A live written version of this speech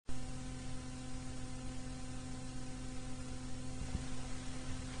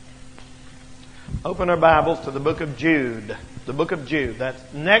Open our Bibles to the book of Jude. The book of Jude. That's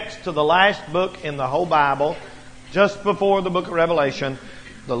next to the last book in the whole Bible, just before the book of Revelation,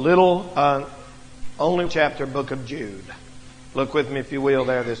 the little only chapter book of Jude. Look with me, if you will,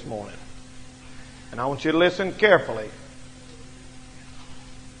 there this morning. And I want you to listen carefully.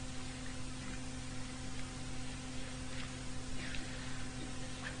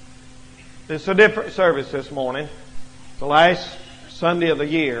 It's a different service this morning. The last Sunday of the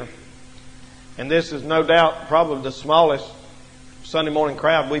year. And this is no doubt probably the smallest Sunday morning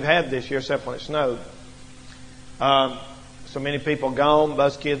crowd we've had this year, except when it snowed. So many people gone,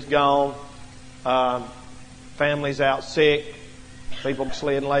 bus kids gone, families out sick, people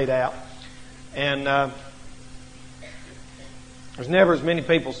slid laid out. And there's never as many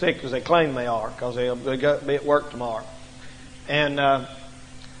people sick as they claim they are, because they'll be at work tomorrow. And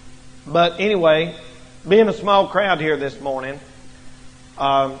but anyway, being a small crowd here this morning,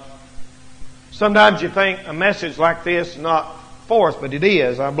 sometimes you think a message like this is not for us, but it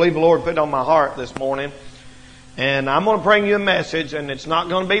is. I believe the Lord put it on my heart this morning. And I'm going to bring you a message, and it's not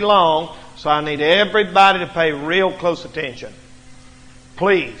going to be long, so I need everybody to pay real close attention.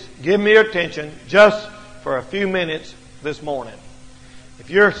 Please, give me your attention just for a few minutes this morning. If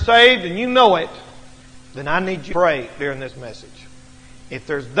you're saved and you know it, then I need you to pray during this message. If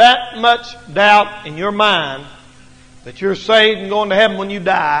there's that much doubt in your mind that you're saved and going to heaven when you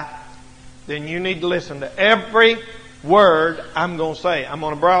die, then you need to listen to every word I'm going to say. I'm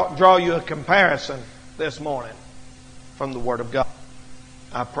going to draw you a comparison this morning from the Word of God.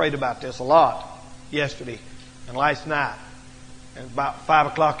 I prayed about this a lot yesterday and last night. And about 5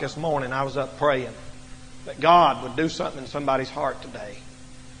 o'clock this morning, I was up praying that God would do something in somebody's heart today.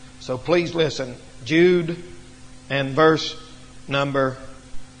 So please listen. Jude and verse number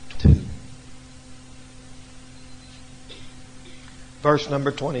 2. Verse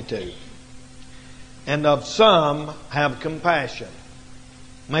number 22. And of some have compassion,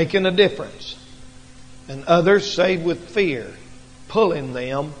 making a difference, and others save with fear, pulling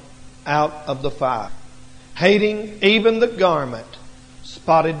them out of the fire, hating even the garment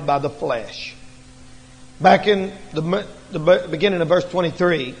spotted by the flesh. Back in the beginning of verse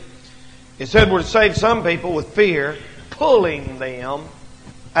 23, it said we're to save some people with fear, pulling them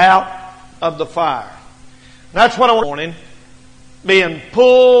out of the fire. That's what I want this morning, being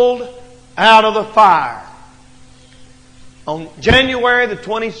pulled out of the fire. On January the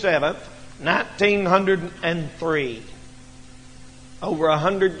 27th, 1903, over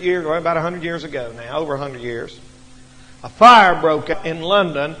 100 years, or about 100 years ago now, over 100 years, a fire broke out in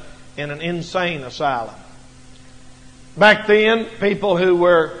London in an insane asylum. Back then, people who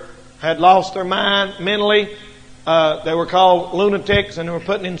had lost their mind mentally, they were called lunatics, and they were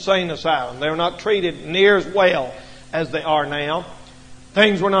put in insane asylum. They were not treated near as well as they are now.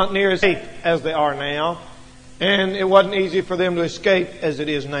 Things were not near as safe as they are now. And it wasn't easy for them to escape as it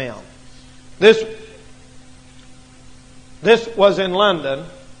is now. This was in London,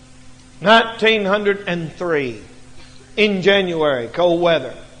 1903, in January, cold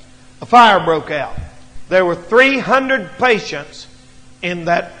weather. A fire broke out. There were 300 patients in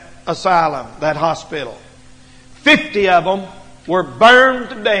that asylum, that hospital. 50 of them were burned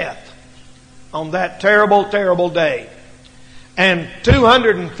to death on that terrible, terrible day. And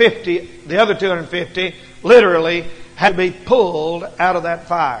 250, the other 250, literally had to be pulled out of that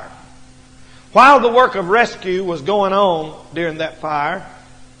fire. While the work of rescue was going on during that fire,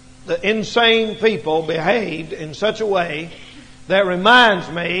 the insane people behaved in such a way that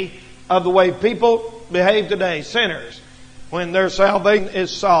reminds me of the way people behave today, sinners, when their salvation is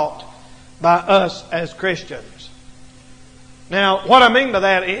sought by us as Christians. Now, what I mean by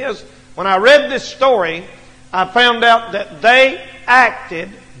that is, when I read this story, I found out that they acted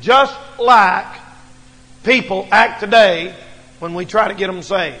just like people act today when we try to get them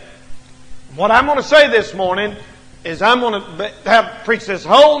saved. What I'm going to say this morning is I'm going to preach this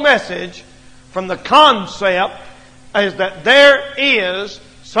whole message from the concept is that there is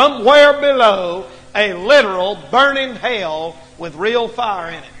somewhere below a literal burning hell with real fire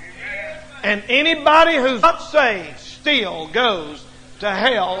in it. And anybody who's not saved still goes to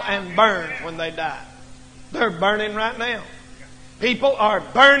hell and burns when they die. They're burning right now. People are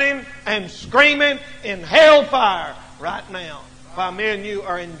burning and screaming in hellfire right now while me and you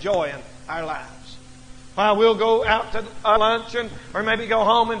are enjoying our lives. While we'll go out to lunch or maybe go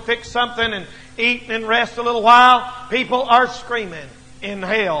home and fix something and eat and rest a little while, people are screaming in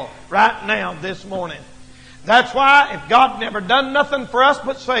hell right now this morning. That's why if God never done nothing for us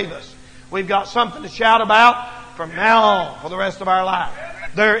but save us, we've got something to shout about from now on for the rest of our life.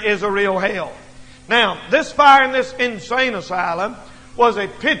 There is a real hell. Now, this fire in this insane asylum was a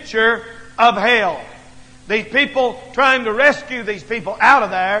picture of hell. These people trying to rescue these people out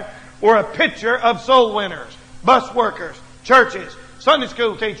of there were a picture of soul winners, bus workers, churches, Sunday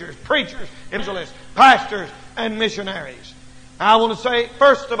school teachers, preachers, evangelists, pastors, and missionaries. I want to say,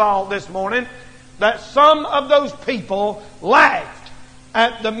 first of all, this morning, that some of those people laughed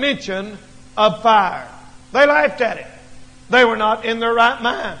at the mention of fire. They laughed at it. They were not in their right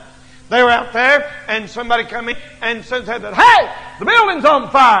mind. They were out there, and somebody come in and said that, "Hey, the building's on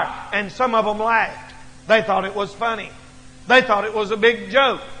fire!" And some of them laughed. They thought it was funny. They thought it was a big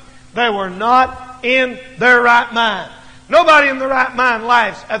joke. They were not in their right mind. Nobody in their right mind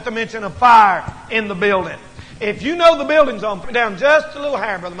laughs at the mention of fire in the building. If you know the building's on fire, down just a little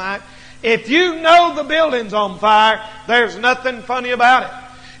hair, Brother Mike. If you know the building's on fire, there's nothing funny about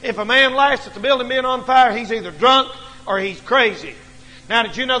it. If a man laughs at the building being on fire, he's either drunk or he's crazy. Now,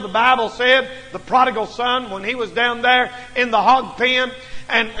 did you know the Bible said the prodigal son, when he was down there in the hog pen,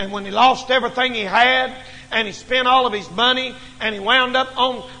 and when he lost everything he had, and he spent all of his money, and he wound up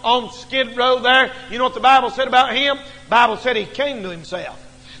on Skid Row there, you know what the Bible said about him? The Bible said he came to himself.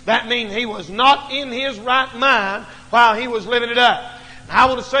 That means he was not in his right mind while he was living it up. I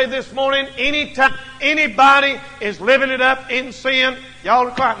want to say this morning, anytime anybody is living it up in sin, y'all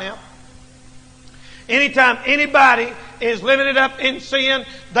are quiet now. Anytime anybody is living it up in sin,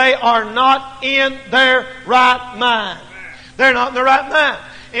 they are not in their right mind. They're not in their right mind.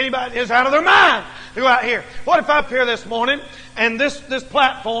 Anybody is out of their mind to go out here. What if up here this morning, and this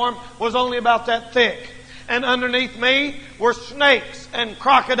platform was only about that thick, and underneath me were snakes and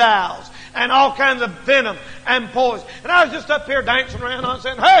crocodiles and all kinds of venom and poison. And I was just up here dancing around and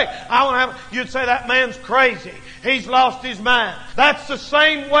saying, "Hey, I want to have..." You'd say that man's crazy. He's lost his mind. That's the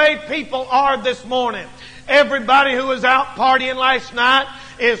same way people are this morning. Everybody who was out partying last night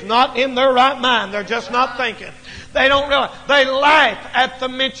is not in their right mind. They're just not thinking. They don't realize. They laugh at the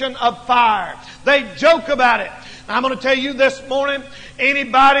mention of fire. They joke about it. I'm going to tell you this morning,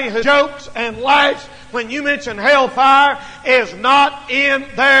 anybody who jokes and laughs when you mention hellfire is not in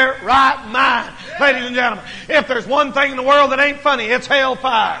their right mind. Ladies and gentlemen, if there's one thing in the world that ain't funny, it's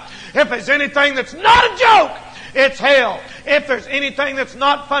hellfire. If there's anything that's not a joke, it's hell. If there's anything that's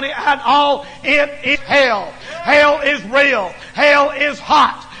not funny at all, it is hell. Hell is real. Hell is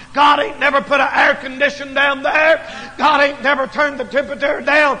hot. God ain't never put an air condition down there. God ain't never turned the temperature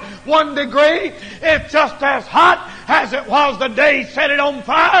down 1 degree. It's just as hot as it was the day He set it on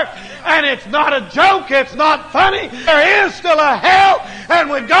fire. And it's not a joke. It's not funny. There is still a hell. And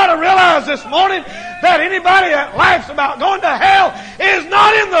we've got to realize this morning that anybody that laughs about going to hell is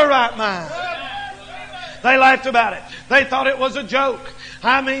not in their right mind. They laughed about it. They thought it was a joke.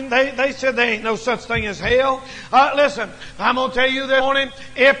 I mean, they said there ain't no such thing as hell. Listen, I'm going to tell you this morning,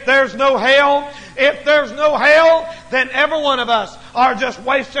 if there's no hell, then every one of us are just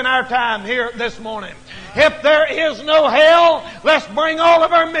wasting our time here this morning. If there is no hell, let's bring all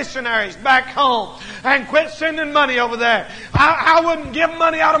of our missionaries back home and quit sending money over there. I wouldn't give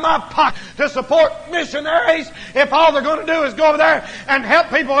money out of my pocket to support missionaries if all they're going to do is go over there and help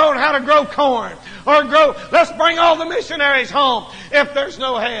people learn how to grow corn or grow. Let's bring all the missionaries home if there's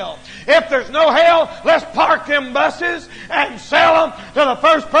no hell. If there's no hell, let's park them buses and sell them to the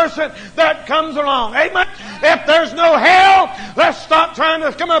first person that comes along. Amen? If there's no hell, let's stop trying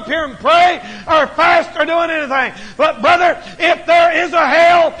to come up here and pray or fast or doing anything. But brother, if there is a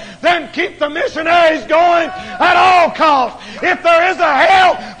hell, then keep the missionaries going at all costs. If there is a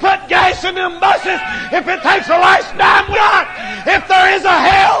hell, put gas in them buses if it takes the last dime we got. If there is a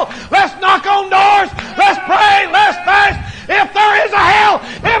hell, let's knock on doors, let's pray, let's fast. If there is a hell,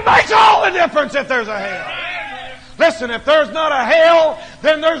 it makes all the difference if there's a hell. Listen, if there's not a hell,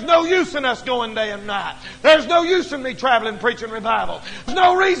 then there's no use in us going day and night. There's no use in me traveling, preaching revival. There's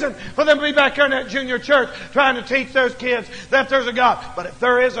no reason for them to be back here in that junior church trying to teach those kids that there's a God. But if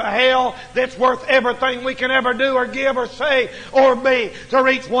there is a hell that's worth everything we can ever do or give or say or be to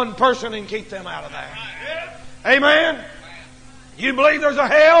reach one person and keep them out of there. Amen? You believe there's a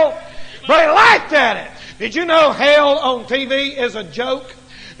hell? They laughed at it. Did you know hell on TV is a joke?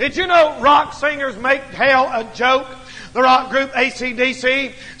 Did you know rock singers make hell a joke? The rock group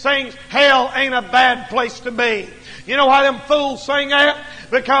AC/DC sings hell ain't a bad place to be. You know why them fools sing that?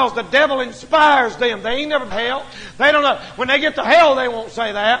 Because the devil inspires them. They ain't never been to hell. They don't know. When they get to hell, they won't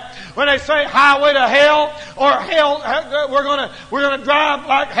say that. When they say highway to hell or hell, we're gonna drive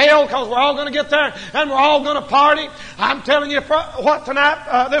like hell because we're all gonna get there and we're all gonna party. I'm telling you what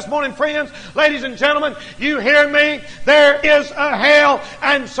tonight, this morning, friends, ladies and gentlemen, you hear me? There is a hell,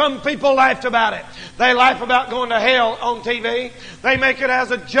 and some people laughed about it. They laugh about going to hell on TV. They make it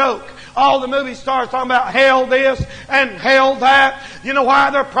as a joke. All the movie stars talking about hell this and hell that. You know why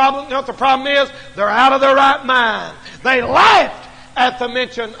their problem? You know what the problem is? They're out of their right mind. They laughed at the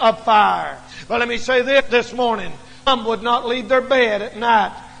mention of fire. But let me say this morning. Some would not leave their bed at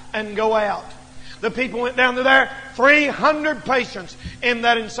night and go out. The people went down through there. 300 patients in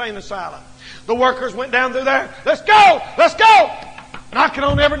that insane asylum. The workers went down through there. Let's go! Let's go! Knocking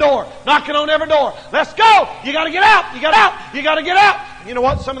on every door. Knocking on every door. Let's go! You got to get out! You got out! You got to get out! You know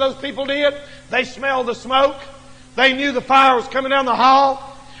what some of those people did? They smelled the smoke. They knew the fire was coming down the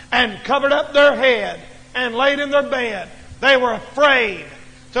hall and covered up their head and laid in their bed. They were afraid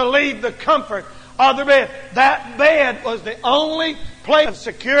to leave the comfort of their bed. That bed was the only place of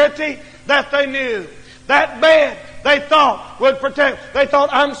security that they knew. That bed they thought would protect. They thought,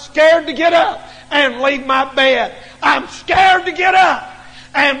 I'm scared to get up and leave my bed. I'm scared to get up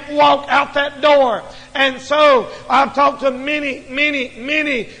and walk out that door. And so I've talked to many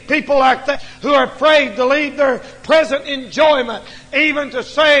people like that who are afraid to leave their present enjoyment, even to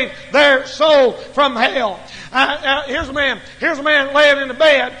save their soul from hell. Here's a man laying in the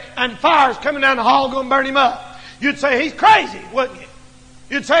bed and fire's coming down the hall going to burn him up. You'd say he's crazy, wouldn't you?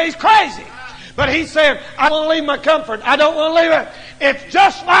 You'd say he's crazy. But he said, I don't want to leave my comfort. I don't want to leave it. It's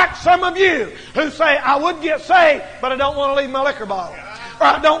just like some of you who say, I would get saved, but I don't want to leave my liquor bottle. Or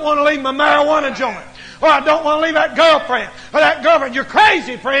I don't want to leave my marijuana joint. Or I don't want to leave that girlfriend. Or that girlfriend. You're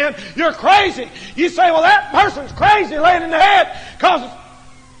crazy, friend. You're crazy. You say, well, that person's crazy laying in the head because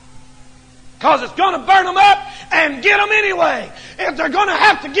it's going to burn them up and get them anyway. If they're going to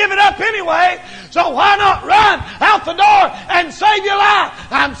have to give it up anyway, so why not run out the door and save your life?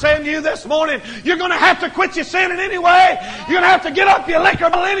 I'm saying to you this morning, you're going to have to quit your sinning anyway. You're going to have to give up your liquor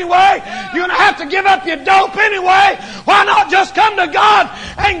bill anyway. You're going to have to give up your dope anyway. Why not just come to God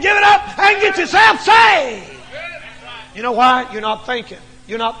and give it up and get yourself saved? You know why? You're not thinking.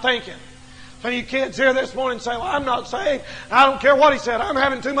 You're not thinking. Some of you kids here this morning say, well, I'm not saved. I don't care what he said. I'm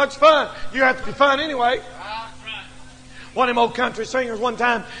having too much fun. You have to be fun anyway. One of them old country singers one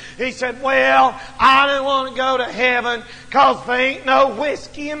time, he said, well, I don't want to go to heaven because there ain't no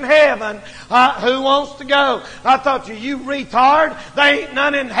whiskey in heaven. Who wants to go? I thought, you retard. There ain't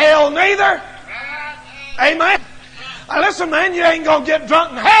none in hell neither. Amen. Listen, man, you ain't going to get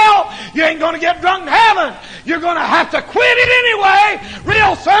drunk in hell. You ain't going to get drunk in heaven. You're going to have to quit it anyway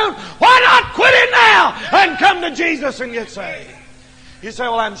real soon. Why not quit it now and come to Jesus and get saved? You say,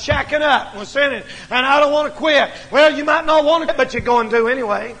 well, I'm shacking up with sinning and I don't want to quit. Well, you might not want to quit, but you're going to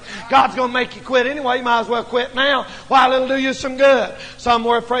anyway. God's going to make you quit anyway. You might as well quit now while it'll do you some good. Some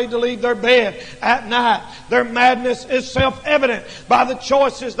were afraid to leave their bed at night. Their madness is self-evident by the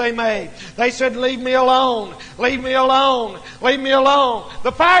choices they made. They said, leave me alone. Leave me alone. Leave me alone.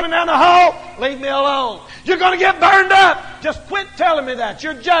 The fireman down the hall, leave me alone. You're going to get burned up. Just quit telling me that.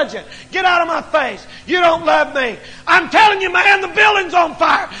 You're judging. Get out of my face. You don't love me. I'm telling you, man, the building's on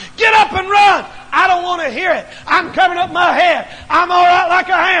fire. Get up and run. I don't want to hear it. I'm covering up my head. I'm all right like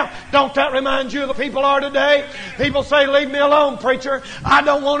I am. Don't that remind you of the people are today? People say, leave me alone, preacher. I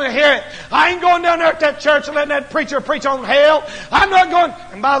don't want to hear it. I ain't going down there at that church and letting that preacher preach on hell. I'm not going.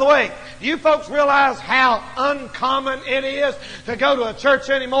 And by the way, you folks realize how uncommon it is to go to a church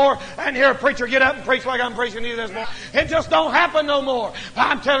anymore and hear a preacher get up and preach like I'm preaching to you this morning? It just don't happen no more.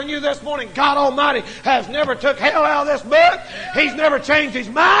 I'm telling you this morning, God Almighty has never took hell out of this book. He's never changed His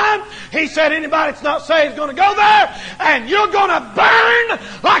mind. He said anybody that's not saved is going to go there and you're going to burn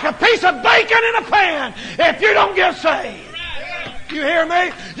like a piece of bacon in a pan if you don't get saved. You hear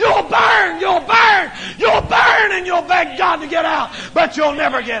me? You'll burn, you'll burn, you'll burn, and you'll beg God to get out, but you'll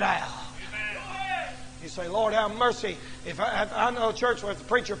never get out. You say, Lord, have mercy. If I know a church where if the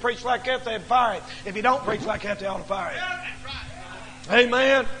preacher preached like that, they'd fire him. If he don't preach like that, they ought to fire him.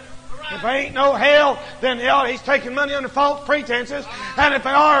 Amen. If there ain't no hell, then he's taking money under false pretenses. And if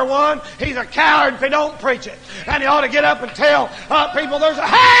there are one, he's a coward if he don't preach it. And he ought to get up and tell people there's a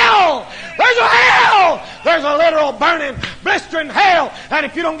hell! There's a hell! There's a literal burning, blistering hell. And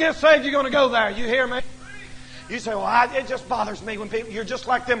if you don't get saved, you're going to go there. You hear me? You say, well, it just bothers me when people, you're just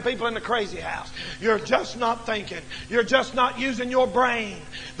like them people in the crazy house. You're just not thinking. You're just not using your brain.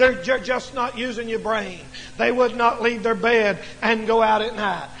 You're just not using your brain. They would not leave their bed and go out at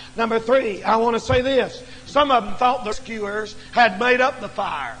night. Number 3, I want to say this. Some of them thought the rescuers had made up the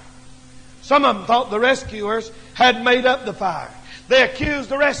fire. Some of them thought the rescuers had made up the fire. They accused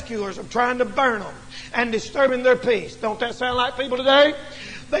the rescuers of trying to burn them and disturbing their peace. Don't that sound like people today?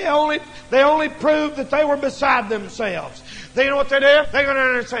 They only proved that they were beside themselves. They know what they did? They go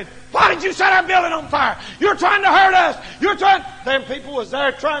down there and say, why did you set our building on fire? You're trying to hurt us. Them people was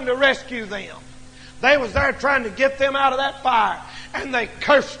there trying to rescue them. They was there trying to get them out of that fire. And they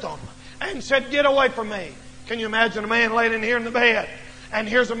cursed them. and said, "Get away from me." Can you imagine a man laying in here in the bed? And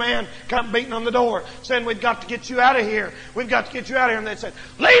here's a man come beating on the door saying, "We've got to get you out of here. We've got to get you out of here." And they said,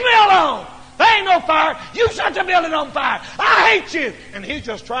 "Leave me alone. There ain't no fire. You set the building on fire. I hate you." And he's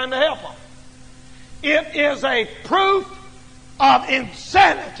just trying to help them. It is a proof of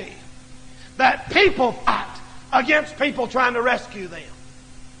insanity that people fight against people trying to rescue them.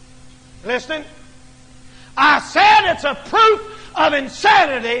 Listening? I said it's a proof of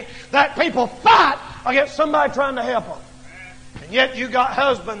insanity that people fight against somebody trying to help them. And yet you got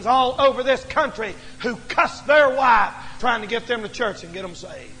husbands all over this country who cuss their wife trying to get them to church and get them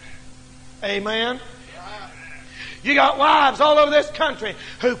saved. Amen? You got wives all over this country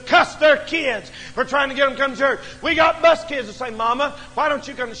who cuss their kids for trying to get them to come to church. We got bus kids that say, "Mama, why don't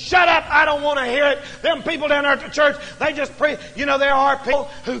you come?" "Shut up, I don't want to hear it. Them people down there at the church, they just preach." You know, there are people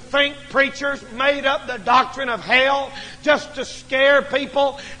who think preachers made up the doctrine of hell just to scare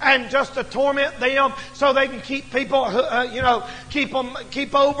people and just to torment them so they can keep people,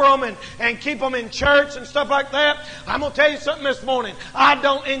 keep over them and keep them in church and stuff like that. I'm going to tell you something this morning. I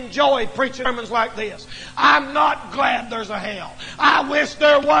don't enjoy preaching sermons like this. I'm not glad there's a hell. I wish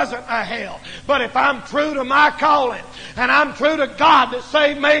there wasn't a hell. But if I'm true to my calling and I'm true to God that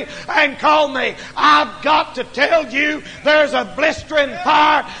saved me and called me, I've got to tell you there's a blistering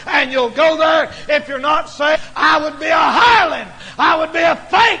fire and you'll go there. If you're not saved, I would be a hireling. I would be a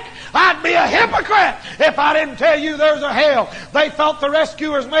fake. I'd be a hypocrite if I didn't tell you there's a hell. They thought the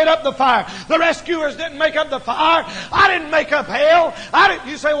rescuers made up the fire. The rescuers didn't make up the fire. I didn't make up hell.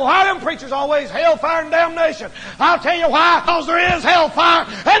 You say, "Well, why are them preachers always hellfire and damnation?" I'll tell you why. Because there is hellfire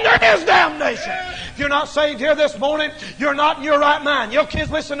and there is damnation. If you're not saved here this morning, you're not in your right mind. You kids,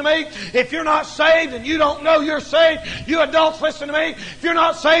 listen to me. If you're not saved and you don't know you're saved, you adults, listen to me. If you're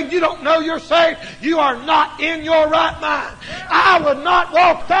not saved, you don't know you're saved, you are not in your right mind. I would not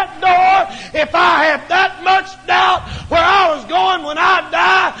walk that door if I had that much doubt where I was going when I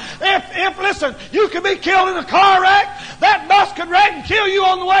die. If listen, you could be killed in a car wreck. That bus could wreck and kill you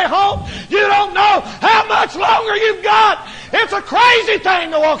on the way home. You don't know how much longer you've got. It's a crazy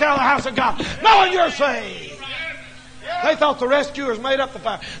thing to walk out of the house of God knowing you're saved. They thought the rescuers made up the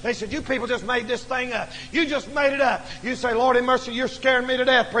fire. They said, "You people just made this thing up. You just made it up." You say, "Lord in mercy, you're scaring me to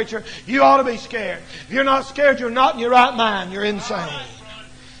death, preacher." You ought to be scared. If you're not scared, you're not in your right mind. You're insane.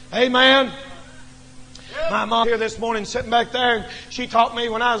 Amen. My mom here this morning sitting back there, and she taught me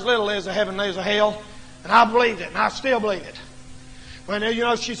when I was little there's a heaven, there's a hell. And I believed it, and I still believe it.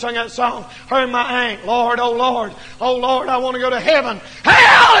 When, she sang that song, her and my aunt, "Lord, oh Lord, I want to go to heaven.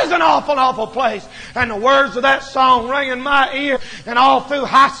 Hell is an awful, awful place." And the words of that song rang in my ear and all through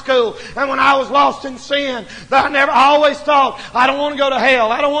high school. And when I was lost in sin, I always thought, "I don't want to go to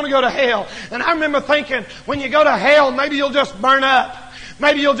hell. I don't want to go to hell." And I remember thinking, when you go to hell, maybe you'll just burn up.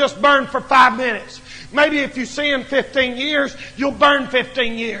 Maybe you'll just burn for 5 minutes. Maybe if you sin 15 years, you'll burn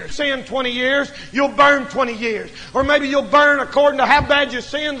 15 years. Sin 20 years, you'll burn 20 years. Or maybe you'll burn according to how bad your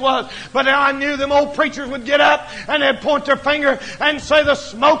sins was. But I knew them old preachers would get up and they'd point their finger and say the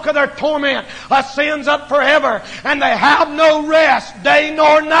smoke of their torment ascends up forever. And they have no rest, day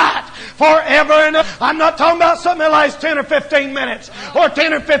nor night, forever and ever. I'm not talking about something that lasts 10 or 15 minutes, or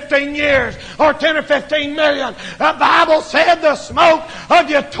 10 or 15 years, or 10 or 15 million. The Bible said the smoke of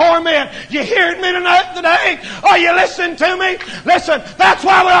your torment. You hearing me tonight? Today, are you listening to me? Listen, that's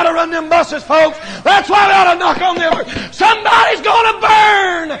why we ought to run them buses, folks. That's why we ought to knock on them. Somebody's going to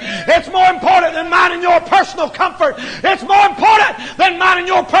burn. It's more important than minding your personal comfort. It's more important than minding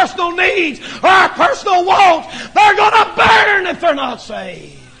your personal needs or our personal wants. They're going to burn if they're not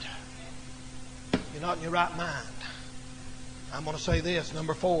saved. You're not in your right mind. I'm going to say this,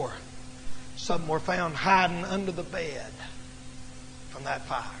 number 4. Some were found hiding under the bed from that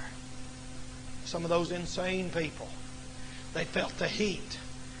fire. Some of those insane people, they felt the heat.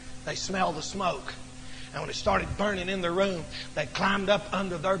 They smelled the smoke. And when it started burning in their room, they climbed up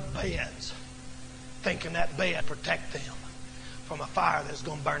under their beds, thinking that bed would protect them from a fire that's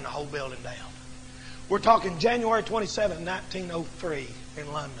going to burn the whole building down. We're talking January 27, 1903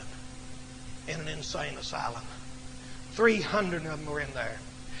 in London, in an insane asylum. 300 of them were in there.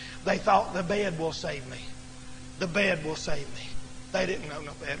 They thought the bed will save me. The bed will save me. They didn't know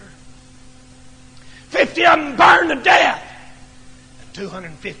no better. 50 of them burned to death. And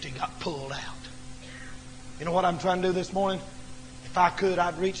 250 got pulled out. You know what I'm trying to do this morning? If I could,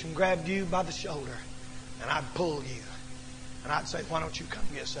 I'd reach and grab you by the shoulder. And I'd pull you. And I'd say, "Why don't you come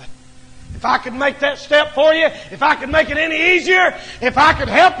get saved?" If I could make that step for you, if I could make it any easier, if I could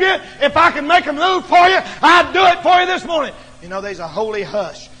help you, if I could make a move for you, I'd do it for you this morning. You know, there's a holy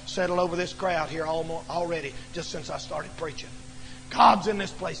hush settled over this crowd here already just since I started preaching. God's in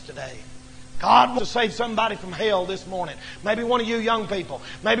this place today. God wants to save somebody from hell this morning. Maybe one of you young people.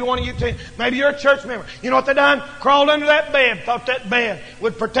 Maybe one of you teens. Maybe you're a church member. You know what they done? Crawled under that bed. Thought that bed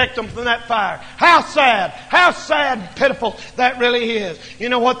would protect them from that fire. How sad. How sad and pitiful that really is. You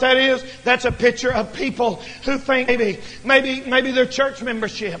know what that is? That's a picture of people who think maybe their church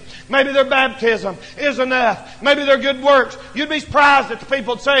membership, maybe their baptism is enough. Maybe their good works. You'd be surprised that the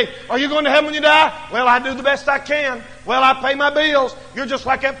people would say, are you going to heaven when you die? Well, I do the best I can. Well, I pay my bills. You're just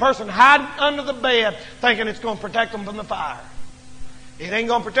like that person hiding under the bed thinking it's going to protect them from the fire. It ain't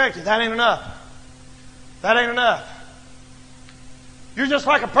going to protect you. That ain't enough. That ain't enough. You're just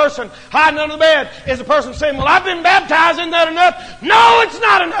like a person hiding under the bed. Is a person saying, well, I've been baptized. Isn't that enough? No, it's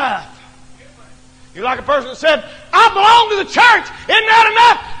not enough. You're like a person that said, I belong to the church. Isn't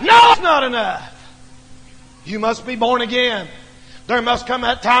that enough? No, it's not enough. You must be born again. There must come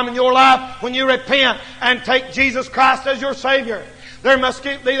that time in your life when you repent and take Jesus Christ as your Savior. There must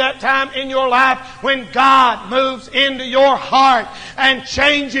be that time in your life when God moves into your heart and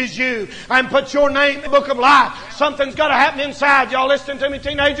changes you and puts your name in the book of life. Something's got to happen inside. Y'all listening to me,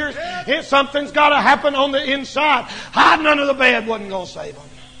 teenagers? Something's got to happen on the inside. Hiding under the bed wasn't going to save them.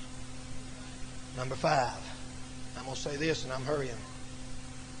 Number 5. I'm going to say this and I'm hurrying.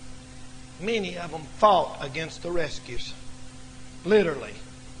 Many of them fought against the rescuers. Literally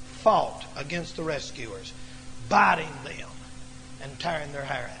fought against the rescuers, biting them and tearing their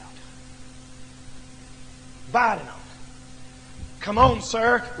hair out. Biting them. Come on,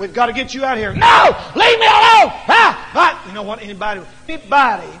 sir. We've got to get you out of here. No! Leave me alone! Ah! You know what? Anybody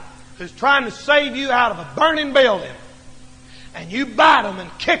who's trying to save you out of a burning building and you bite them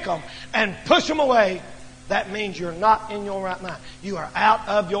and kick them and push them away, that means you're not in your right mind. You are out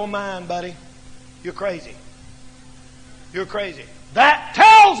of your mind, buddy. You're crazy. You're crazy. That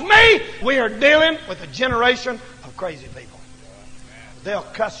tells me we are dealing with a generation of crazy people. They'll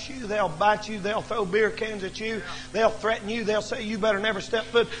cuss you. They'll bite you. They'll throw beer cans at you. They'll threaten you. They'll say you better never step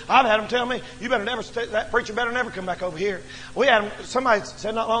foot. I've had them tell me, you better never that preacher better never come back over here. We had somebody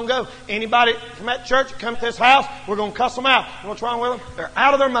said not long ago, anybody from that church come to this house, we're going to cuss them out. You know what's wrong with them? They're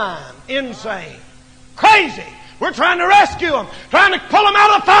out of their mind. Insane. Crazy. We're trying to rescue them, trying to pull them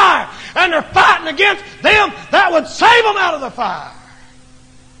out of the fire. And they're fighting against them that would save them out of the fire.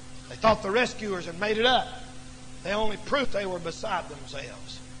 They thought the rescuers had made it up. The only proof they were beside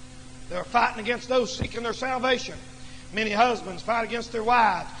themselves. They were fighting against those seeking their salvation. Many husbands fight against their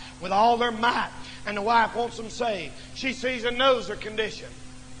wives with all their might. And the wife wants them saved. She sees and knows their condition.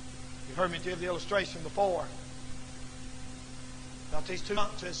 You've heard me give the illustration before. About these two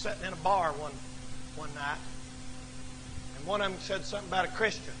monks was sitting in a bar one night. And one of them said something about a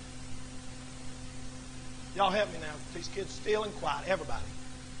Christian. Y'all help me now. These kids stealing quiet. Everybody.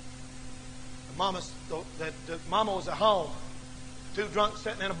 The mama was at home. Two drunks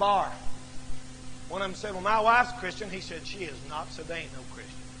sitting in a bar. One of them said, well, my wife's Christian. He said, she is not. So they ain't no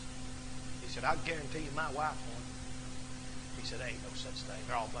Christians. He said, I guarantee you my wife won't. He said, there ain't no such thing.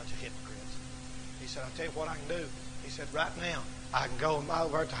 They're all a bunch of hypocrites. He said, I'll tell you what I can do. He said, right now, I can go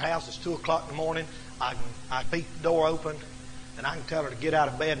over at the house. It's 2 o'clock in the morning. I can beat the door open. And I can tell her to get out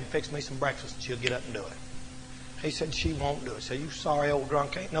of bed and fix me some breakfast. And she'll get up and do it. He said, she won't do it. He said, you sorry old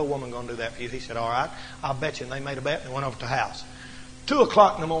drunk. Ain't no woman going to do that for you. He said, all right, I'll bet you. And they made a bet and they went over to the house. 2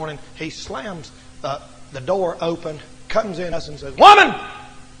 o'clock in the morning, he slams the door open, comes in us and says, woman,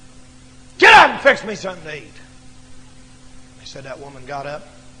 get out and fix me something to eat. He said that woman got up,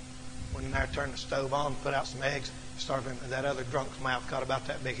 went in there, turned the stove on, put out some eggs, started. That other drunk's mouth got about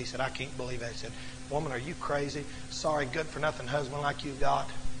that big. He said, I can't believe that. He said, woman, are you crazy? Sorry, good-for-nothing husband like you got.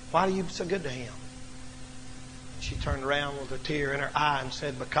 Why are you so good to him? She turned around with a tear in her eye and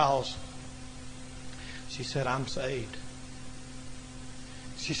said, because. She said, I'm saved.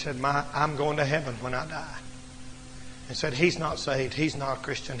 She said, I'm going to heaven when I die. And said, he's not saved. He's not a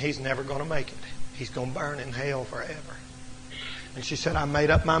Christian. He's never going to make it. He's going to burn in hell forever. And she said, I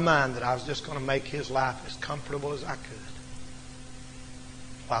made up my mind that I was just going to make his life as comfortable as I could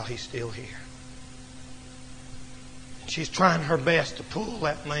while he's still here. She's trying her best to pull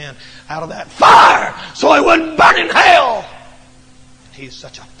that man out of that fire so he wouldn't burn in hell. And he is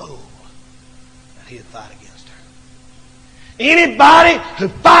such a fool that he'd fight against her. Anybody who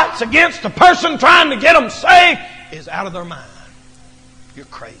fights against a person trying to get them saved is out of their mind. You're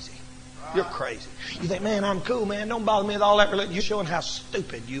crazy. You're crazy. You think, man, I'm cool, man. Don't bother me with all that religion. You're showing how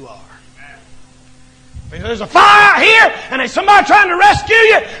stupid you are. There's a fire here and there's somebody trying to rescue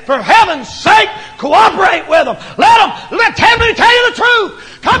you. For heaven's sake, cooperate with them. Let heaven tell you the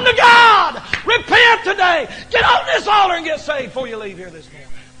truth. Come to God. Repent today. Get on this altar and get saved before you leave here this morning.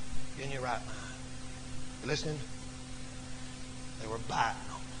 Get in your right mind. You listening? They were biting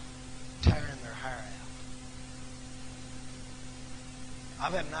them, tearing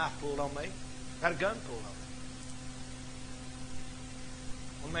I've had a knife pulled on me. I've had a gun pulled on me.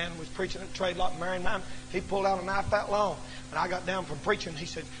 One man was preaching at a trade lot in Marion. He pulled out a knife that long. And I got down from preaching. He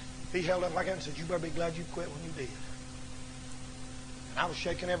said, he held up like that and said, "You better be glad you quit when you did." And I was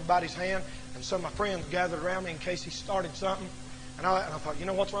shaking everybody's hand. And some of my friends gathered around me in case he started something. And I thought, you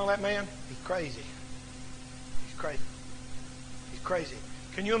know what's wrong with that man? He's crazy. He's crazy. He's crazy.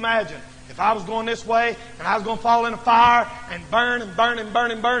 Can you imagine if I was going this way and I was going to fall in a fire and burn and burn and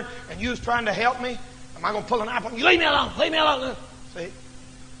burn and burn, and you was trying to help me? Am I going to pull a knife on you? Leave me alone. Leave me alone. See?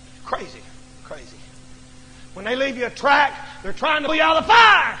 Crazy. Crazy. When they leave you a tract, they're trying to pull you out of the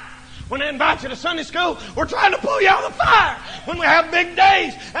fire. When they invite you to Sunday school, we're trying to pull you out of the fire. When we have big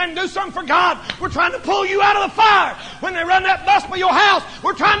days and do something for God, we're trying to pull you out of the fire. When they run that bus by your house,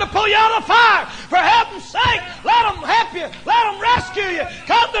 we're trying to pull you out of the fire. For heaven's sake, let them help you. Let them rescue you.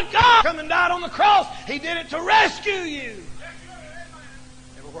 Come to God. Come and died on the cross. He did it to rescue you.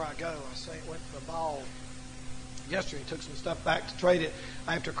 Everywhere I go, I say, went to the ball. Yesterday, took some stuff back to trade it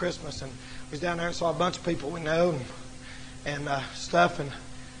after Christmas, and was down there and saw a bunch of people we know and stuff, and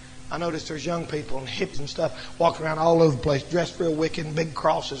I noticed there's young people and hippies and stuff walking around all over the place, dressed real wicked, and big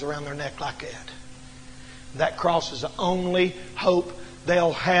crosses around their neck like that. That cross is the only hope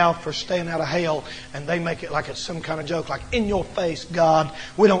they'll have for staying out of hell, and they make it like it's some kind of joke, like, in your face, God,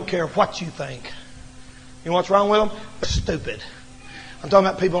 we don't care what you think. You know what's wrong with them? They're stupid. I'm talking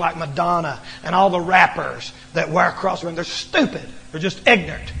about people like Madonna and all the rappers that wear crosses around. They're stupid. They're just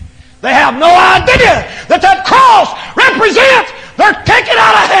ignorant. They have no idea that cross represents their ticket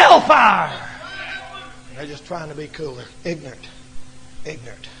out of hellfire. They're just trying to be cool. They're ignorant.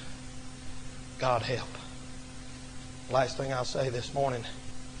 Ignorant. God help. Last thing I'll say this morning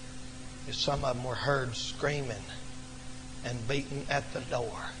is some of them were heard screaming and beating at the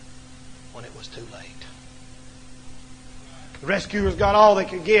door when it was too late. The rescuers got all they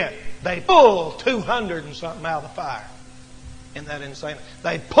could get. They pulled 200 and something out of the fire. Isn't that insane?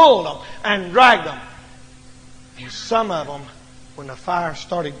 They pulled them and dragged them. And some of them, when the fire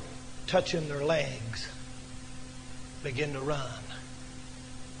started touching their legs, began to run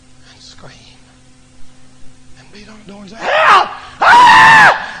and scream and beat on the door and say, "Help!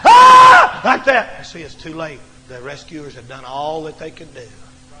 Ah! Ah!" Like that. You see, it's too late. The rescuers had done all that they could do.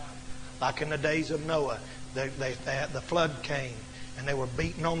 Like in the days of Noah, the flood came and they were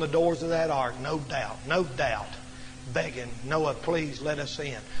beating on the doors of that ark. No doubt. Begging, "Noah, please let us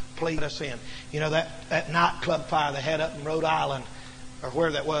in. Please let us in." You know, that nightclub fire they had up in Rhode Island, or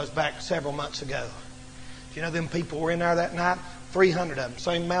where that was back several months ago. You know, them people were in there that night? 300 of them.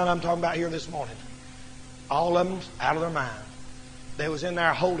 Same amount I'm talking about here this morning. All of them out of their mind. They was in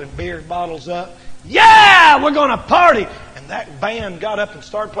there holding beer bottles up. "Yeah, we're going to party." And that band got up and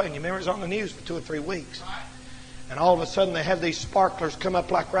started playing. You remember it was on the news for 2 or 3 weeks. And all of a sudden they had these sparklers come up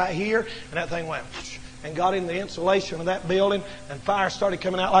like right here, and that thing went and got in the insulation of that building, and fire started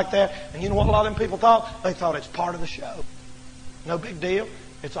coming out like that. And you know what a lot of them people thought? They thought it's part of the show. No big deal.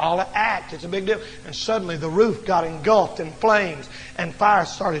 It's all an act. It's a big deal. And suddenly the roof got engulfed in flames, and fire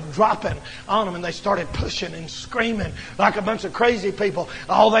started dropping on them, and they started pushing and screaming like a bunch of crazy people.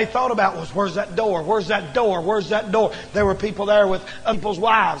 All they thought about was, "Where's that door? Where's that door? Where's that door?" There were people there with people's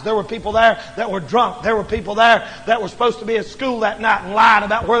wives. There were people there that were drunk. There were people there that were supposed to be at school that night and lied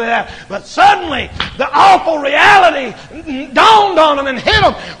about where they were. But suddenly the awful reality dawned on them and hit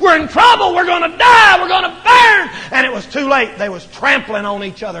them. We're in trouble. We're going to die. We're going to burn. And it was too late. They was trampling on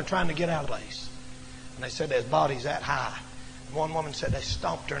each other trying to get out of the place. And they said their bodies that high. And one woman said they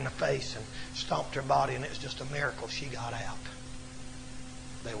stomped her in the face and stomped her body, and it was just a miracle she got out.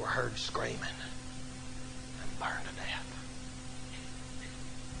 They were heard screaming and burned to death.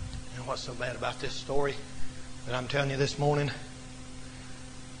 You know what's so bad about this story that I'm telling you this morning?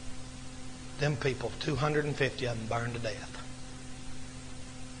 Them people, 250 of them burned to death.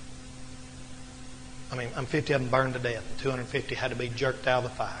 50 of them burned to death, and 250 had to be jerked out of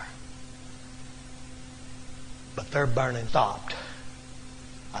the fire. But their burning stopped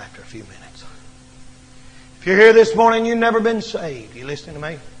after a few minutes. If you're here this morning, you've never been saved. You listening to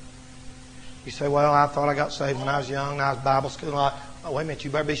me? You say, "Well, I thought I got saved when I was young. I was Bible school." Oh, wait a minute.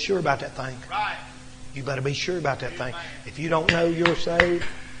 You better be sure about that thing. Right. You better be sure about that thing. If you don't know you're saved,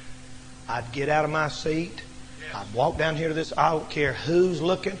 I'd get out of my seat. I'd walk down here to this. I don't care who's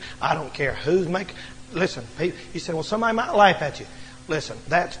looking. I don't care who's making. Listen, you said, "Well, somebody might laugh at you." Listen,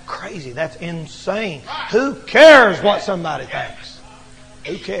 that's crazy. That's insane. Who cares what somebody thinks?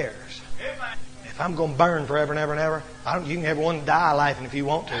 Who cares? If I'm going to burn forever and ever and ever, you can have one die laughing if you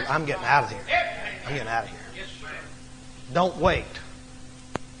want to. I'm getting out of here. I'm getting out of here. Don't wait